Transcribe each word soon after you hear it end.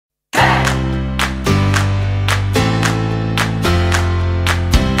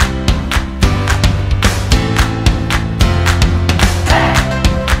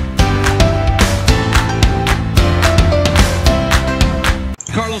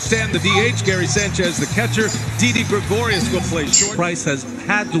stand the DH. Gary Sanchez, the catcher. Didi Gregorius will play short. Price has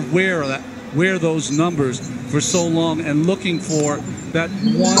had to wear those numbers for so long, and looking for that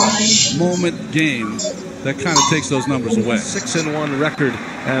one moment game that kind of takes those numbers away. 6-1 record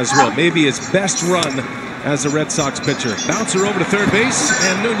as well. Maybe his best run as a Red Sox pitcher. Bouncer over to third base,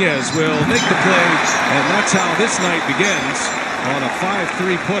 and Nunez will make the play, and that's how this night begins on a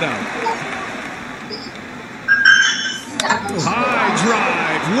 5-3 putout. High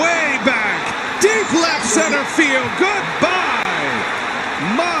drive, way back, deep left center field. Goodbye.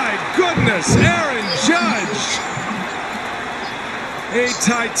 My goodness, Aaron Judge. A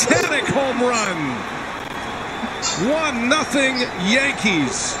titanic home run. 1-0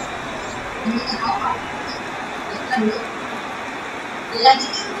 Yankees.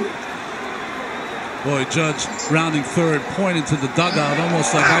 Boy, Judge rounding third, pointing to the dugout,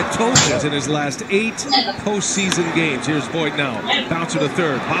 almost like I told you. In his last 8 postseason games. Here's Voit now. Bouncer to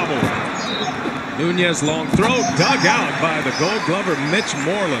third. Bobble. Nunez long throw. Dug out by the Gold Glover Mitch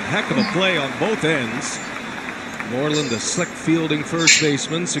Moreland. Heck of a play on both ends. Moreland, the slick fielding first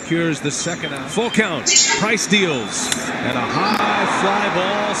baseman, secures the second out. Full count. Price deals. And a high fly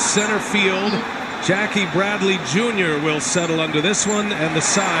ball center field. Jackie Bradley Jr. will settle under this one, and the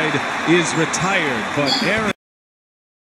side is retired. But Aaron